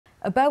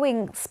A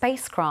Boeing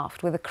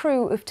spacecraft with a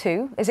crew of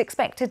 2 is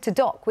expected to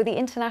dock with the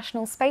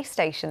International Space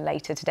Station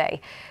later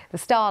today. The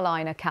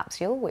Starliner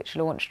capsule, which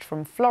launched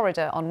from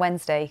Florida on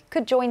Wednesday,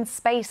 could join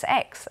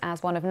SpaceX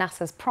as one of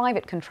NASA's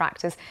private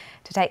contractors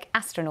to take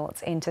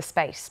astronauts into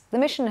space. The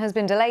mission has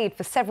been delayed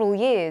for several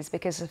years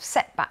because of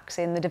setbacks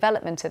in the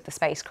development of the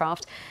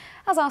spacecraft,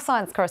 as our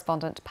science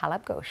correspondent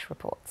Palab Ghosh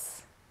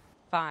reports.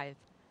 5,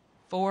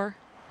 4,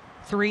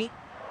 3,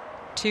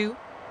 2,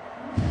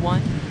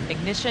 1,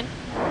 ignition.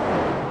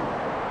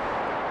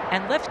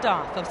 And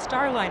liftoff of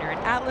Starliner and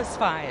Atlas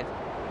V,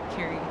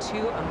 carrying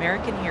 2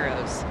 American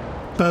heroes.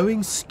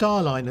 Boeing's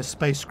Starliner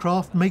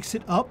spacecraft makes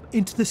it up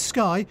into the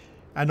sky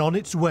and on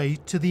its way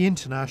to the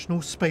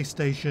International Space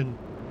Station.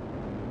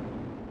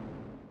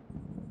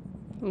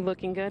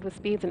 Looking good, with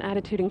speeds and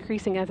attitude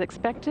increasing as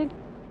expected.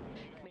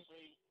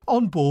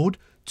 On board,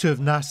 2 of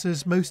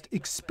NASA's most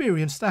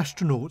experienced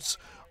astronauts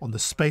on the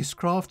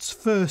spacecraft's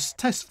first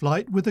test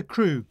flight with a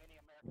crew.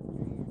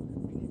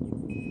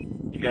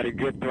 You got a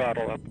good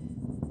throttle up.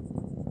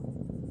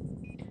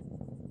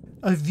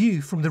 A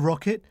view from the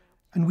rocket,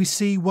 and we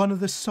see one of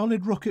the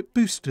solid rocket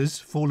boosters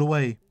fall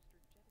away.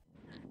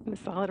 The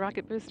solid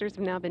rocket boosters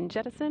have now been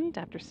jettisoned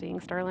after seeing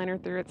Starliner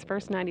through its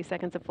first 90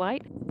 seconds of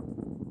flight.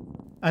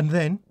 And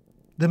then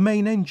the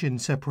main engine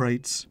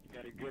separates.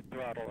 Got a good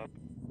throttle up.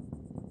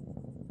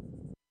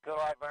 Good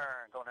right burn,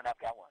 going in up,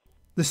 got one.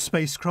 The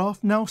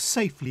spacecraft now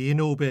safely in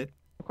orbit.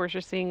 Of course,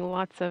 you're seeing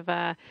lots of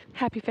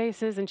happy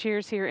faces and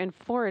cheers here in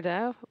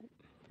Florida.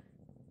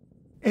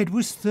 It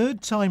was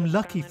third time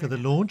lucky for the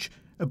launch,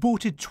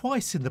 aborted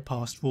twice in the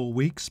past 4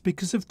 weeks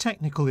because of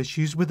technical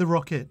issues with the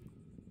rocket.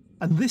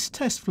 And this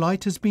test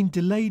flight has been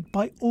delayed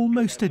by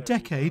almost a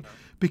decade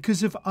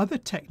because of other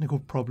technical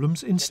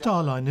problems in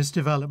Starliner's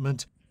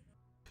development.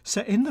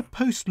 So in the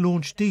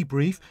post-launch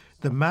debrief,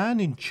 the man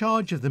in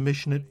charge of the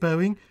mission at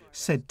Boeing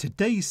said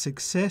today's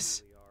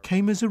success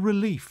came as a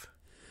relief.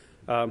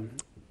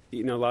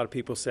 You know, a lot of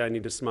people say I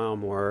need to smile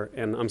more,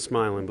 and I'm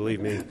smiling,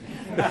 believe me.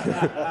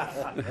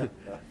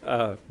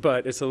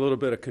 But it's a little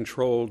bit of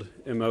controlled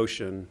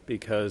emotion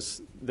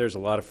because there's a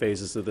lot of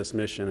phases of this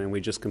mission, and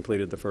we just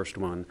completed the first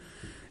one.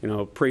 You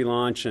know,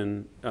 pre-launch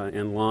and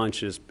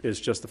launch is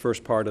just the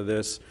first part of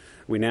this.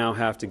 We now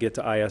have to get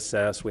to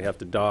ISS, we have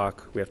to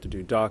dock, we have to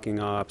do docking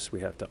ops,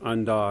 we have to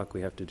undock, we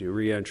have to do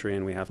re-entry,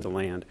 and we have to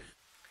land.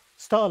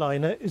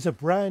 Starliner is a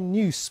brand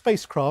new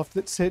spacecraft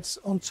that sits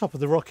on top of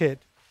the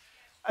rocket.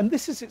 And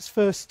this is its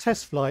first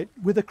test flight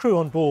with a crew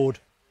on board.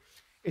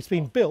 It's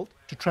been built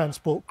to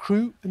transport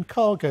crew and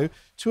cargo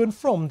to and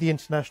from the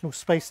International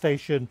Space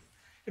Station.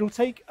 It'll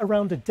take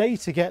around a day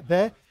to get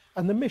there,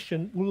 and the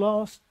mission will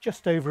last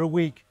just over a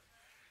week.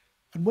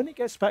 And when it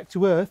gets back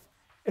to Earth,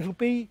 it'll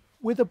be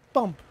with a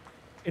bump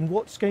in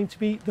what's going to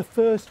be the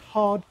first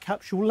hard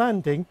capsule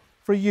landing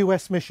for a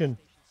US mission.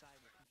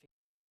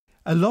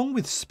 Along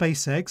with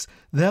SpaceX,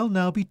 there'll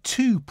now be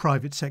 2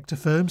 private sector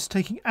firms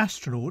taking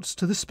astronauts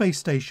to the space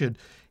station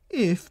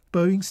if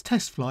Boeing's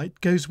test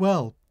flight goes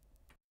well.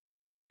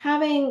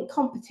 Having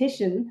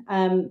competition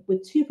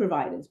with 2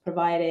 providers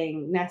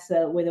providing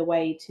NASA with a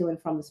way to and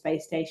from the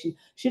space station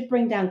should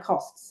bring down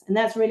costs. And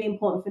that's really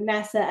important for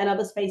NASA and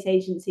other space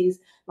agencies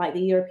like the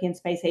European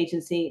Space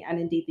Agency and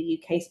indeed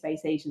the UK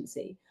Space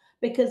Agency,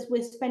 because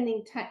we're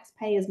spending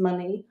taxpayers'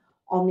 money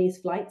on these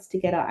flights to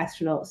get our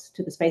astronauts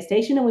to the space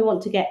station, and we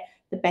want to get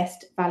the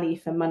best value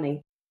for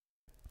money.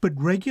 But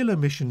regular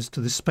missions to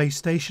the space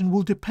station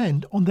will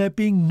depend on there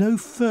being no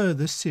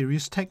further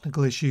serious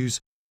technical issues.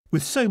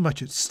 With so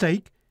much at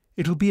stake,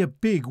 it'll be a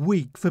big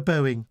week for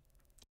Boeing.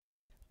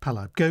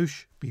 Palab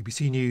Ghosh,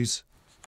 BBC News.